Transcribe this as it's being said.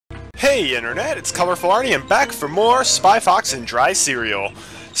Hey Internet, it's Colorful Arnie and back for more Spy Fox and Dry Cereal.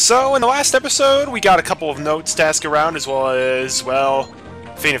 So in the last episode, we got a couple of notes to ask around as well as, well,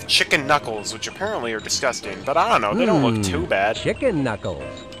 fate of chicken knuckles, which apparently are disgusting, but I don't know, they don't look too bad. Chicken knuckles.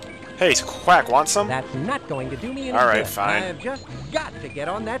 Hey, Quack, want some? That's not going to do me any Alright, good. fine. I've just got to get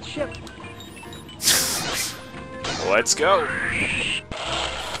on that ship. Let's go.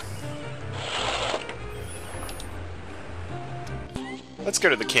 Let's go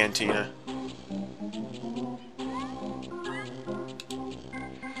to the cantina.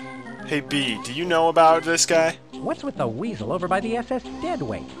 Hey B, do you know about this guy? What's with the weasel over by the SS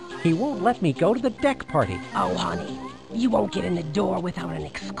Deadweight? He won't let me go to the deck party. Oh, honey, you won't get in the door without an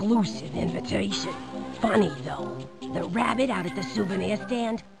exclusive invitation. Funny, though, the rabbit out at the souvenir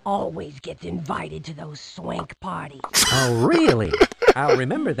stand always gets invited to those swank parties. Oh, really? I'll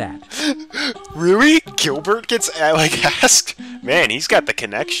remember that. Really? Gilbert gets, asked? Man, he's got the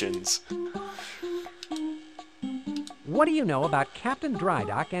connections. What do you know about Captain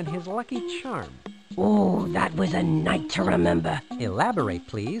Drydock and his lucky charm? Oh, that was a night to remember. Elaborate,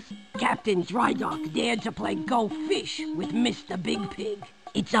 please. Captain Drydock dared to play Go Fish with Mr. Big Pig.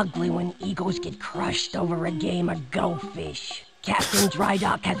 It's ugly when egos get crushed over a game of Go Fish. Captain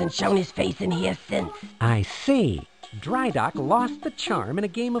Drydock hasn't shown his face in here since. I see. Drydock lost the charm in a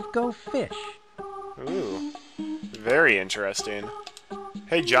game of Go Fish. Ooh, very interesting.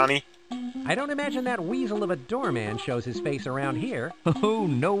 Hey, Johnny. I don't imagine that weasel of a doorman shows his face around here. Oh,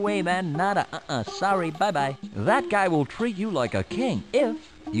 no way, man. Nada. Sorry, bye-bye. That guy will treat you like a king if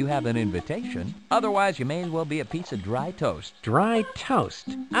you have an invitation. Otherwise, you may as well be a piece of dry toast. Dry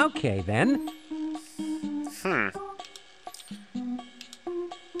toast. Okay, then.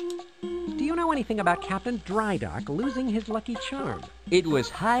 Do you know anything about Captain Drydock losing his lucky charm? It was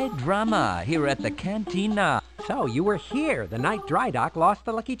high drama here at the cantina. So, you were here the night Drydock lost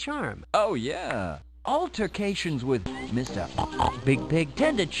the lucky charm. Oh, yeah. Altercations with Mr. Big Pig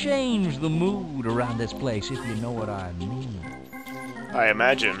tend to change the mood around this place, if you know what I mean. I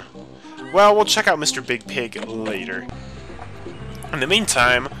imagine. Well, we'll check out Mr. Big Pig later. In the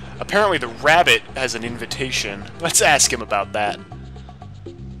meantime, apparently the rabbit has an invitation. Let's ask him about that.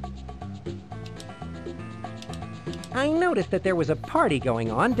 I noticed that there was a party going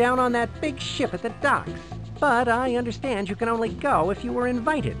on down on that big ship at the docks. But I understand you can only go if you were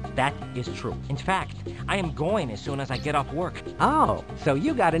invited. That is true. In fact, I am going as soon as I get off work. Oh, so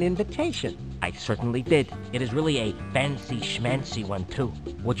you got an invitation. I certainly did. It is really a fancy schmancy one, too.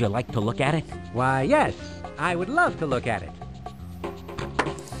 Would you like to look at it? Why, yes. I would love to look at it.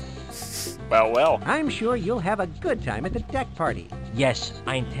 Well, well. I'm sure you'll have a good time at the deck party. Yes,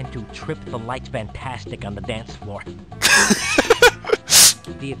 I intend to trip the lights fantastic on the dance floor.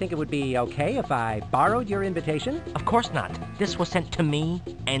 Do you think it would be okay if I borrowed your invitation? Of course not. This was sent to me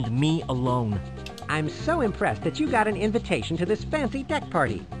and me alone. I'm so impressed that you got an invitation to this fancy deck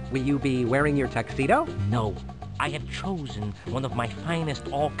party. Will you be wearing your tuxedo? No. I have chosen one of my finest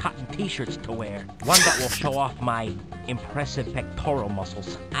all-cotton t-shirts to wear. One that will show off my impressive pectoral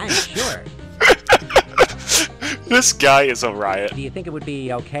muscles. I'm sure. This guy is a riot. Do you think it would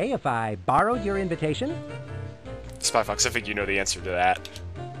be okay if I borrowed your invitation? Spy Fox, I think you know the answer to that.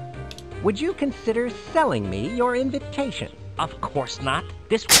 Would you consider selling me your invitation? Of course not.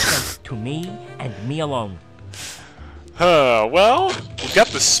 This was sent to me and me alone. Well, we've got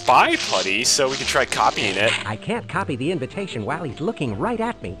the spy putty, so we can try copying it. I can't copy the invitation while he's looking right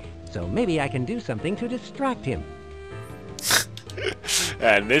at me, so maybe I can do something to distract him.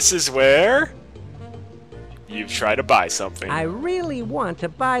 And this is where you try to buy something. I really want to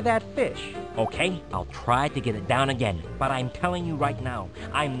buy that fish. Okay, I'll try to get it down again, but I'm telling you right now,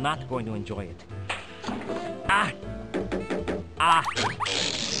 I'm not going to enjoy it. Ah! Ah!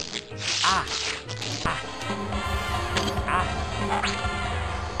 Ah! Ah! Ah!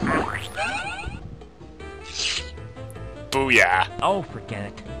 Booyah. Oh, forget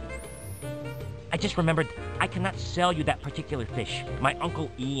it. I just remembered, I cannot sell you that particular fish. My Uncle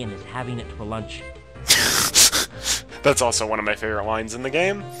Ian is having it for lunch. That's also one of my favorite lines in the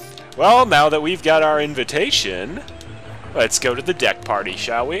game. Well, now that we've got our invitation, let's go to the deck party,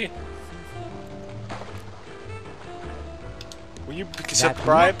 shall we? Will you accept That's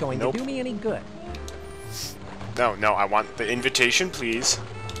bribe? not going Nope. to do me any good. No, I want the invitation, please.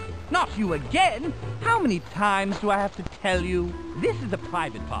 Not you again! How many times do I have to tell you? This is a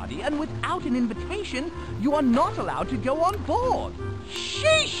private party, and without an invitation, you are not allowed to go on board.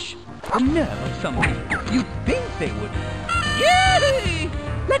 Sheesh! The nerve of some people. You'd think they would. Yay!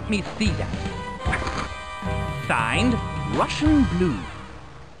 Let me see that. Signed, Russian Blue.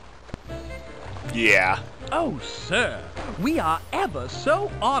 Yeah. Oh, sir, We are ever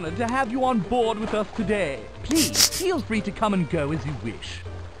so honored to have you on board with us today. Please, feel free to come and go as you wish.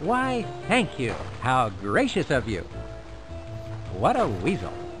 Why, thank you. How gracious of you. What a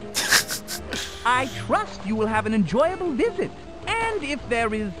weasel. I trust you will have an enjoyable visit. And if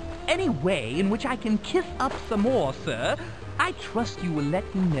there is any way in which I can kiss up some more, sir, I trust you will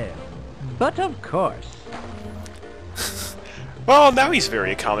let me know. But of course. Well, now he's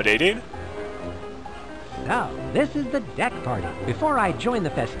very accommodating. So, this is the deck party. Before I join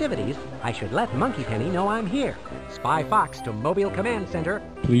the festivities, I should let Monkey Penny know I'm here. Spy Fox to Mobile Command Center.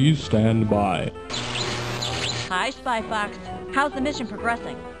 Please stand by. Hi, Spy Fox. How's the mission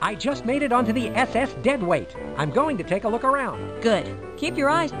progressing? I just made it onto the SS Deadweight. I'm going to take a look around. Good. Keep your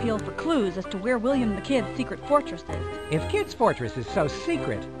eyes peeled for clues as to where William the Kid's secret fortress is. If Kid's Fortress is so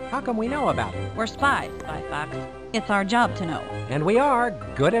secret, how come we know about it? We're spies, Spy Fox. It's our job to know. And we are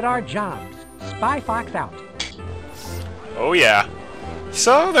good at our jobs. Spy Fox out. Oh yeah.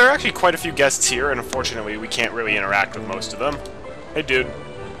 So, there are actually quite a few guests here, and unfortunately we can't really interact with most of them. Hey dude.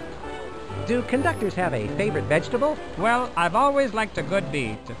 Do conductors have a favorite vegetable? Well, I've always liked a good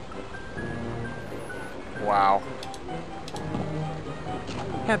beat. Wow.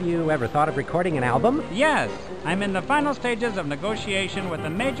 Have you ever thought of recording an album? Yes, I'm in the final stages of negotiation with a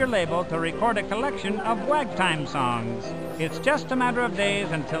major label to record a collection of ragtime songs. It's just a matter of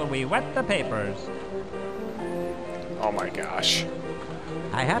days until we wet the papers. Oh my gosh.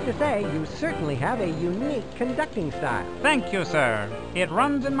 I have to say, you certainly have a unique conducting style. Thank you, sir. It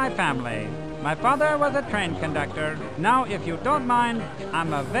runs in my family. My father was a train conductor. Now, if you don't mind,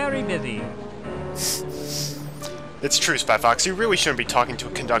 I'm a very busy. It's true, Spy Fox. You really shouldn't be talking to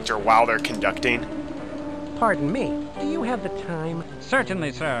a conductor while they're conducting. Pardon me, do you have the time?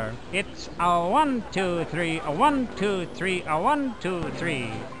 Certainly, sir. It's a 1, 2, 3, a 1, 2, 3, a 1, 2,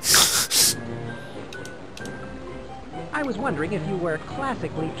 3. I was wondering if you were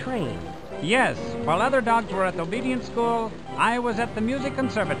classically trained. Yes, while other dogs were at obedience school, I was at the music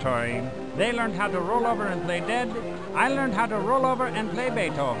conservatory. They learned how to roll over and play Dead. I learned how to roll over and play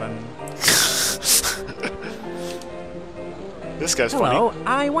Beethoven. This guy's Hello, funny.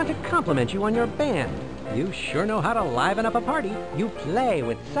 I want to compliment you on your band. You sure know how to liven up a party. You play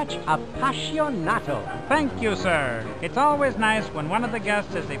with such appassionato. Thank you, sir. It's always nice when one of the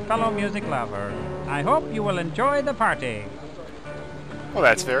guests is a fellow music lover. I hope you will enjoy the party. Well,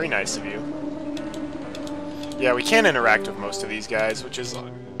 that's very nice of you. Yeah, we can't interact with most of these guys, which is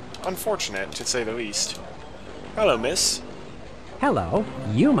unfortunate, to say the least. Hello, miss. Hello,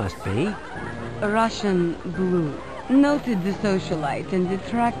 you must be... Russian Blue, noted socialite and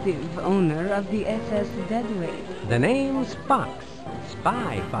attractive owner of the SS Deadweight. The name's Fox.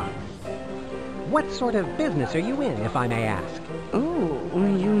 Spy Fox. What sort of business are you in, if I may ask? Oh,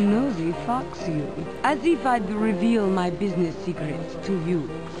 you nosy fox, you. As if I'd reveal my business secrets to you.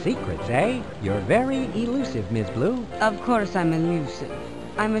 Secrets, eh? You're very elusive, Miss Blue. Of course I'm elusive.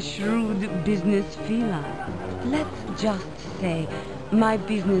 I'm a shrewd business feline. Let's just say my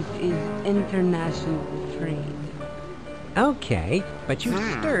business is international trade. Okay, but you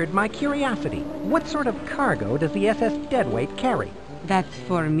stirred my curiosity. What sort of cargo does the SS Deadweight carry? That's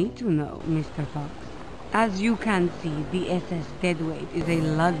for me to know, Mr. Fox. As you can see, the SS Deadweight is a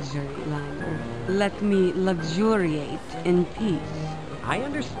luxury liner. Let me luxuriate in peace. I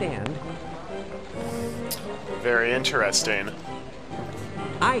understand. Very interesting.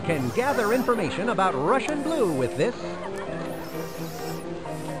 I can gather information about Russian Blue with this.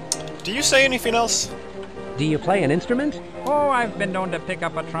 Do you say anything else? Do you play an instrument? Oh, I've been known to pick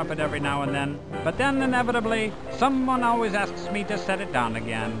up a trumpet every now and then. But then, inevitably, someone always asks me to set it down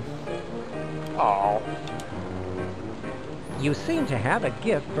again. Oh. You seem to have a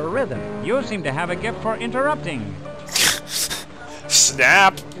gift for rhythm. You seem to have a gift for interrupting.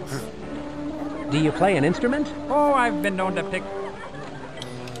 Snap! Do you play an instrument? Oh, I've been known to pick...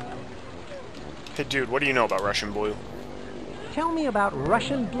 Hey dude, what do you know about Russian Blue? Tell me about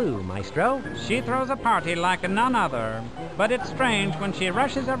Russian Blue, Maestro. She throws a party like none other. But it's strange when she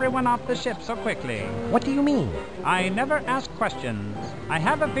rushes everyone off the ship so quickly. What do you mean? I never ask questions. I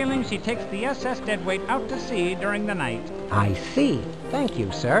have a feeling she takes the SS Deadweight out to sea during the night. I see. Thank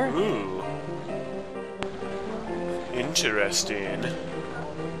you, sir. Ooh. Interesting.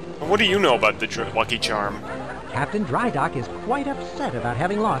 What do you know about the Lucky Charm? Captain Drydock is quite upset about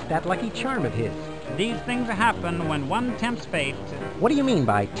having lost that lucky charm of his. These things happen when one tempts fate. What do you mean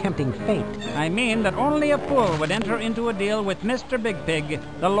by tempting fate? I mean that only a fool would enter into a deal with Mr. Big Pig,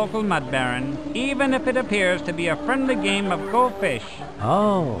 the local mud baron, even if it appears to be a friendly game of go fish.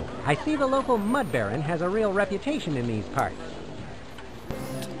 Oh, I see the local mud baron has a real reputation in these parts.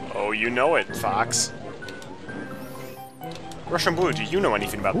 Oh, you know it, Fox. Russian Blue, do you know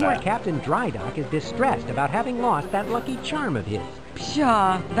anything about Poor that? Captain Drydock is distressed about having lost that lucky charm of his.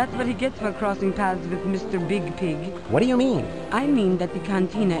 Pshaw, that's what he gets for crossing paths with Mr. Big Pig. What do you mean? I mean that the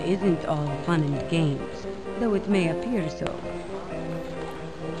cantina isn't all fun and games, though it may appear so.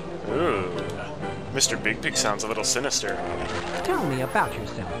 Ooh. Mr. Big Pig sounds a little sinister. Tell me about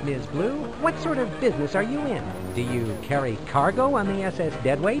yourself, Ms. Blue. What sort of business are you in? Do you carry cargo on the SS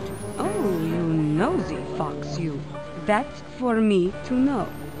Deadweight? Oh, you nosy fox, you. That's for me to know.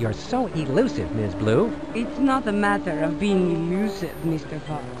 You're so elusive, Ms. Blue. It's not a matter of being elusive, Mr.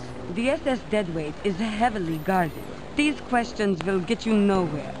 Fox. The SS Deadweight is heavily guarded. These questions will get you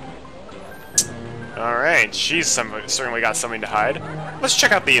nowhere. Alright, she's certainly got something to hide. Let's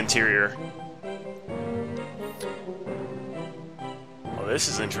check out the interior. Well, this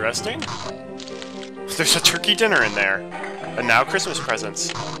is interesting. There's a turkey dinner in there. And now Christmas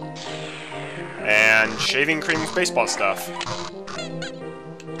presents. And shaving cream with baseball stuff.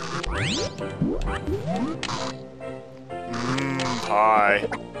 Pie.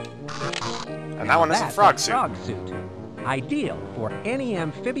 And that one is a frog suit. Frog suit. Ideal for any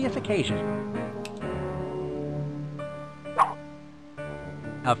amphibious occasion.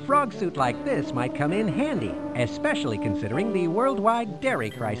 A frog suit like this might come in handy, especially considering the worldwide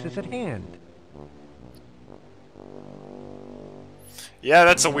dairy crisis at hand. Yeah,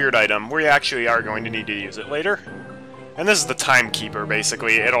 that's a weird item. We actually are going to need to use it later. And this is the timekeeper,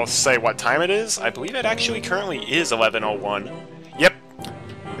 basically. It'll say what time it is. I believe it actually currently is 11:01. Yep.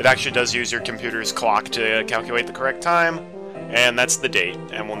 It actually does use your computer's clock to calculate the correct time. And that's the date,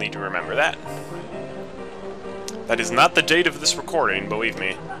 and we'll need to remember that. That is not the date of this recording, believe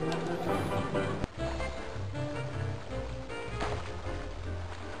me.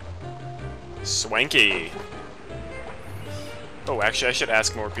 Swanky. Oh, actually, I should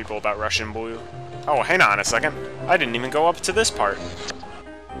ask more people about Russian Blue. Oh, hang on a second. I didn't even go up to this part.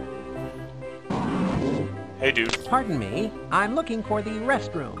 Hey, dude. Pardon me, I'm looking for the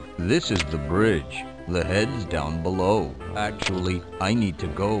restroom. This is the bridge. The head's down below. Actually, I need to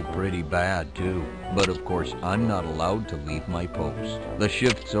go pretty bad, too. But of course, I'm not allowed to leave my post. The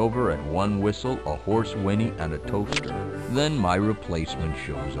shift's over at one whistle, a horse whinny, and a toaster. Then my replacement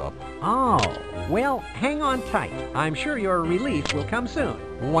shows up. Oh, well, hang on tight. I'm sure your relief will come soon,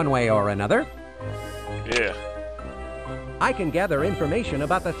 one way or another. Yeah. I can gather information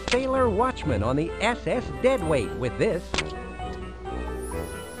about the sailor watchman on the SS Deadweight with this.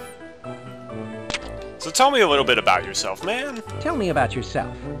 So tell me a little bit about yourself, man. Tell me about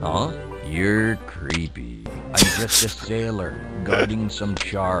yourself. Huh? You're creepy. I'm just a sailor, guarding some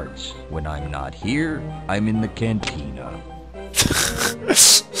charts. When I'm not here, I'm in the cantina.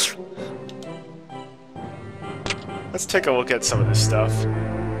 Let's take a look at some of this stuff.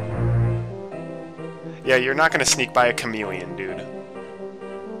 Yeah, you're not gonna sneak by a chameleon, dude.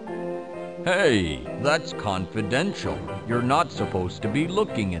 Hey, that's confidential. You're not supposed to be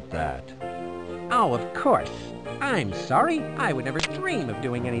looking at that. Oh, of course. I'm sorry. I would never dream of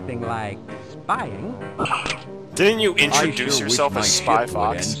doing anything like spying. Didn't you I introduce sure yourself wish as my Spy ship would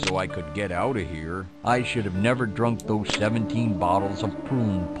Fox? end so I could get out of here. I should have never drunk those 17 bottles of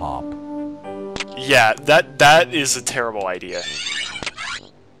prune pop. Yeah, that is a terrible idea.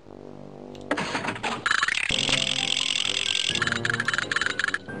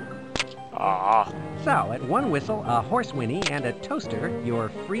 Ah. So, at one whistle, a horse whinny, and a toaster, you're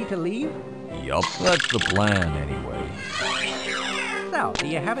free to leave? Yup, that's the plan anyway. So, do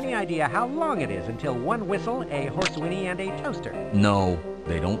you have any idea how long it is until one whistle, a horse whinny, and a toaster? No,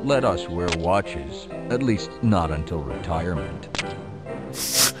 they don't let us wear watches. At least not until retirement.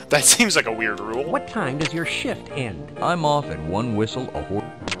 That seems like a weird rule. What time does your shift end? I'm off at one whistle, a horse...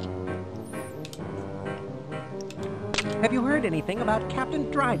 Have you heard anything about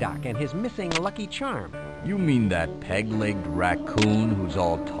Captain Drydock and his missing lucky charm? You mean that peg-legged raccoon who's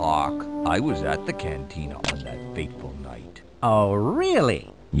all talk? I was at the cantina on that fateful night. Oh,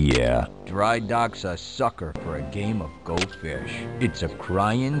 really? Yeah, Drydock's a sucker for a game of Go Fish. It's a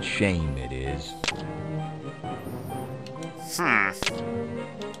crying shame, it is.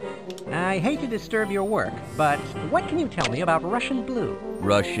 I hate to disturb your work, but what can you tell me about Russian Blue?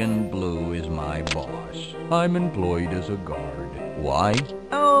 Russian Blue is my boss. I'm employed as a guard. Why?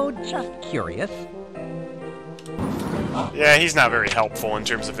 Oh, just curious. Yeah, he's not very helpful in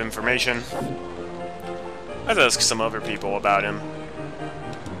terms of information. Let's ask some other people about him.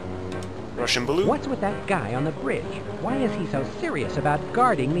 Russian Blue? What's with that guy on the bridge? Why is he so serious about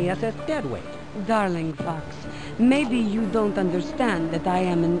guarding the SS Deadweight? Darling Fox, maybe you don't understand that I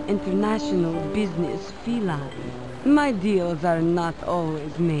am an international business feline. My deals are not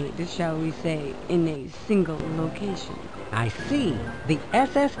always made, shall we say, in a single location. I see. The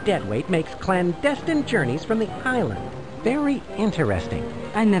SS Deadweight makes clandestine journeys from the island. Very interesting.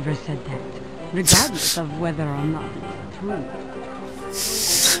 I never said that, regardless of whether or not it's true.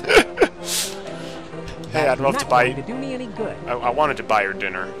 Hey, I'd love to buy... Not going to do me any good. I wanted to buy her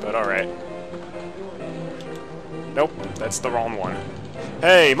dinner, but alright. Nope, that's the wrong one.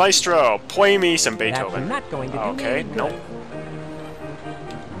 Hey, Maestro, play me some Beethoven. That's not going to do me Okay, any good. nope.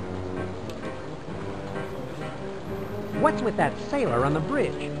 What's with that sailor on the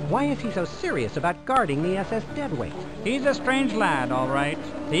bridge? Why is he so serious about guarding the SS Deadweight? He's a strange lad, all right.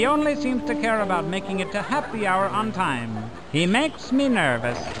 He only seems to care about making it to happy hour on time. He makes me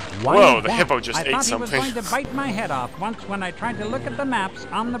nervous. Why Whoa, is the that? hippo just I ate thought something. he was going to bite my head off once when I tried to look at the maps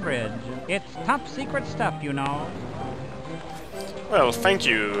on the bridge. It's top secret stuff, you know. Well, thank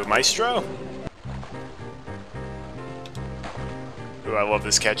you, Maestro. Ooh, I love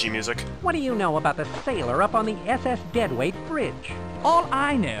this catchy music. What do you know about the sailor up on the SS Deadweight bridge? All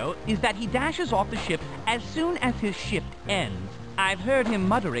I know is that he dashes off the ship as soon as his shift ends. I've heard him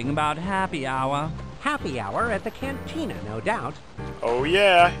muttering about happy hour. Happy hour at the cantina, no doubt. Oh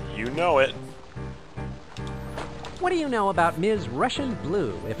yeah, you know it. What do you know about Ms. Russian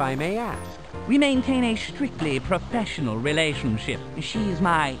Blue, if I may ask? We maintain a strictly professional relationship. She's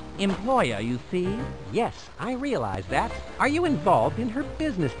my employer, you see. Yes, I realize that. Are you involved in her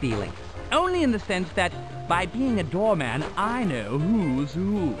business dealings? Only in the sense that by being a doorman, I know who's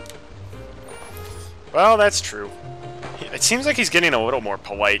who. Well, that's true. It seems like he's getting a little more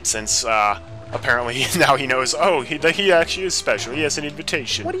polite since, apparently now he knows, oh, he actually is special. He has an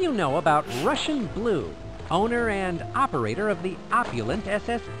invitation. What do you know about Russian Blue, owner and operator of the opulent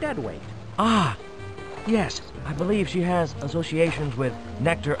SS Deadweight? Ah, yes. I believe she has associations with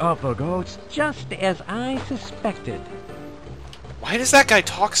Nectar of the Goats. Just as I suspected. Why does that guy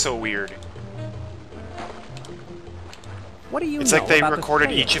talk so weird? What do you It's know like they about recorded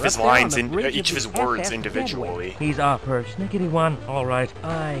the each of sailor his up there on lines, the bridge each of his the words SS individually. He's a persnickety one, all right.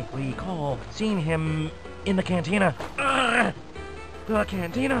 I recall seeing him in the cantina. The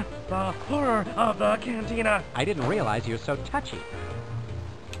cantina! The horror of the cantina! I didn't realize you're so touchy.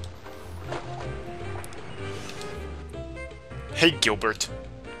 Hey, Gilbert.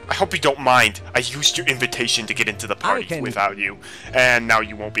 I hope you don't mind. I used your invitation to get into the party without you, and now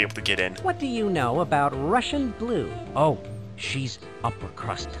you won't be able to get in. What do you know about Russian Blue? Oh, she's upper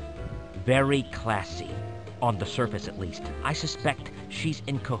crust. Very classy. On the surface, at least. I suspect she's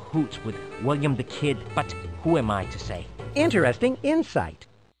in cahoots with William the Kid, but who am I to say? Interesting insight.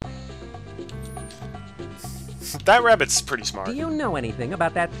 That rabbit's pretty smart. Do you know anything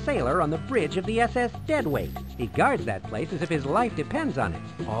about that sailor on the bridge of the SS Deadweight? He guards that place as if his life depends on it.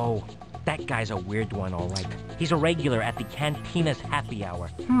 Oh, that guy's a weird one, all right. He's a regular at the cantina's happy hour.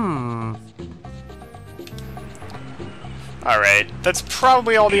 Alright, that's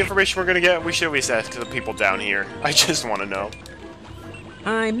probably all the information we're gonna get. We should at least ask the people down here. I just want to know.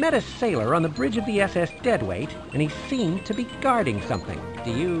 I met a sailor on the bridge of the SS Deadweight, and he seemed to be guarding something.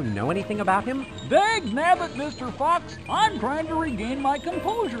 Do you know anything about him? Dag nabbit, Mr. Fox. I'm trying to regain my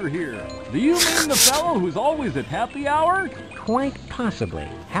composure here. Do you mean the fellow who's always at happy hour? Quite possibly.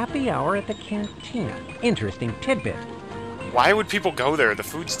 Happy hour at the cantina. Interesting tidbit. Why would people go there? The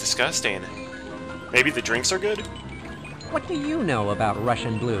food's disgusting. Maybe the drinks are good? What do you know about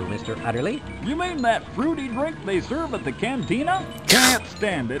Russian Blue, Mr. Utterly? You mean that fruity drink they serve at the cantina? Can't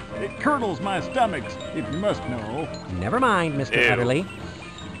stand it. It curdles my stomachs, if you must know. Never mind, Mr. Ew. Utterly.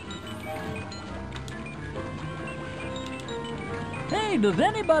 Hey, does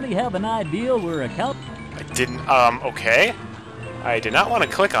anybody have an idea where a cow... I didn't, okay. I did not want to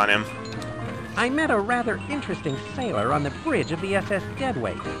click on him. I met a rather interesting sailor on the bridge of the SS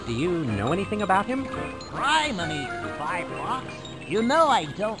Deadweight. Do you know anything about him? Criminy, Spy Fox. You know I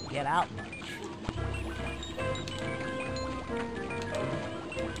don't get out much.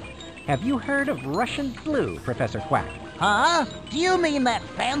 Have you heard of Russian Blue, Professor Quack? Huh? Do you mean that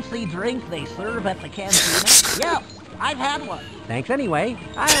fancy drink they serve at the cantina? Yes, I've had one. Thanks anyway.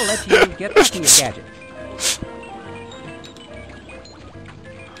 I'll let you get back to your gadgets.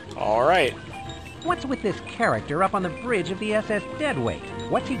 Alright. What's with this character up on the bridge of the SS Deadweight?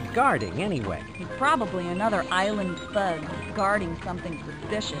 What's he guarding anyway? He's probably another island thug guarding something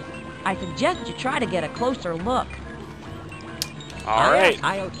suspicious. I suggest you try to get a closer look. Alright.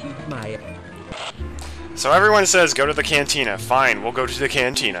 I'll keep my... So everyone says go to the cantina. Fine, we'll go to the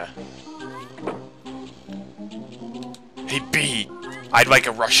cantina. Hey, B. I'd like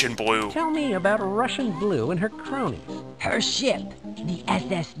a Russian Blue. Tell me about Russian Blue and her cronies. Her ship, the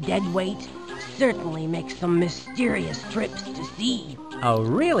SS Deadweight, certainly make some mysterious trips to sea. Oh,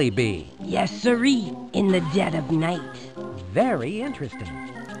 really, Bee? Yes, sirree, in the dead of night. Very interesting.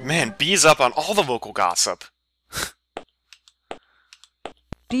 Man, B's up on all the local gossip.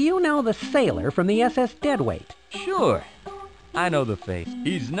 Do you know the sailor from the SS Deadweight? Sure. I know the face.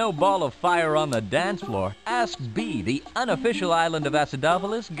 He's no ball of fire on the dance floor. Ask B, the unofficial island of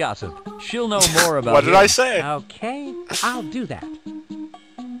Acidopolis gossip. She'll know more about What did I say? Okay, I'll do that.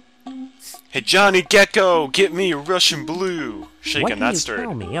 Hey, Johnny Gecko, get me a Russian blue. Shaken, not What stirred.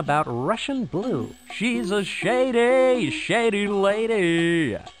 can you tell me about Russian blue? She's a shady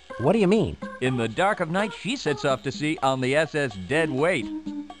lady. What do you mean? In the dark of night, she sets off to sea on the SS Deadweight.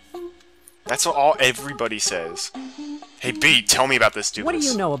 That's what everybody says. Hey, B, tell me about this dude. What do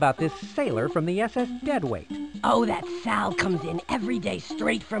you know about this sailor from the SS Deadweight? Oh, that Sal comes in every day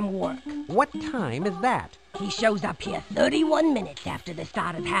straight from work. What time is that? He shows up here 31 minutes after the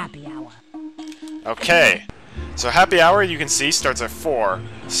start of happy hour. Okay. So happy hour, you can see, starts at 4.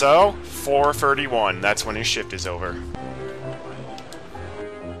 So, 4:31. That's when his shift is over.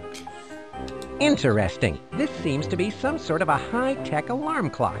 Interesting. This seems to be some sort of a high-tech alarm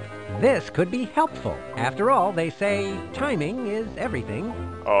clock. This could be helpful. After all, they say timing is everything.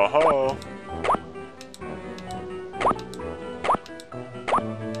 Oh-ho.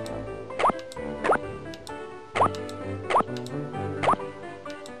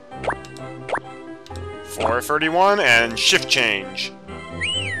 $4:31 and shift change.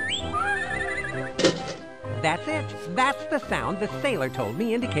 That's it. That's the sound the sailor told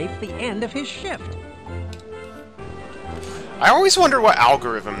me indicates the end of his shift. I always wonder what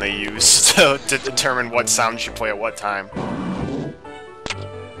algorithm they use to determine what sound should play at what time.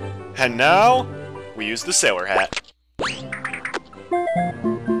 And now, we use the sailor hat.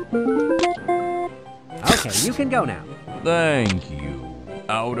 Okay, you can go now. Thank you.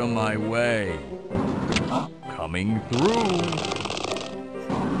 Out of my way. Coming through.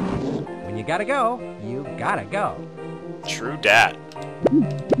 When you gotta go, you gotta go. True dat.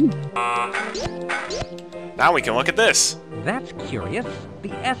 Now we can look at this. That's curious.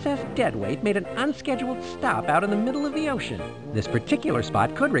 The SS Deadweight made an unscheduled stop out in the middle of the ocean. This particular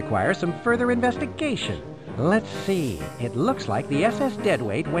spot could require some further investigation. Let's see. It looks like the SS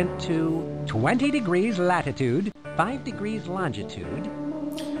Deadweight went to 20 degrees latitude, 5 degrees longitude.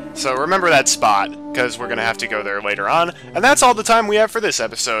 So remember that spot, because we're going to have to go there later on. And that's all the time we have for this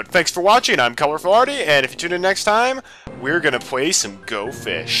episode. Thanks for watching, I'm Colorful Artie, and if you tune in next time, we're going to play some Go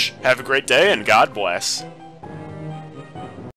Fish. Have a great day, and God bless.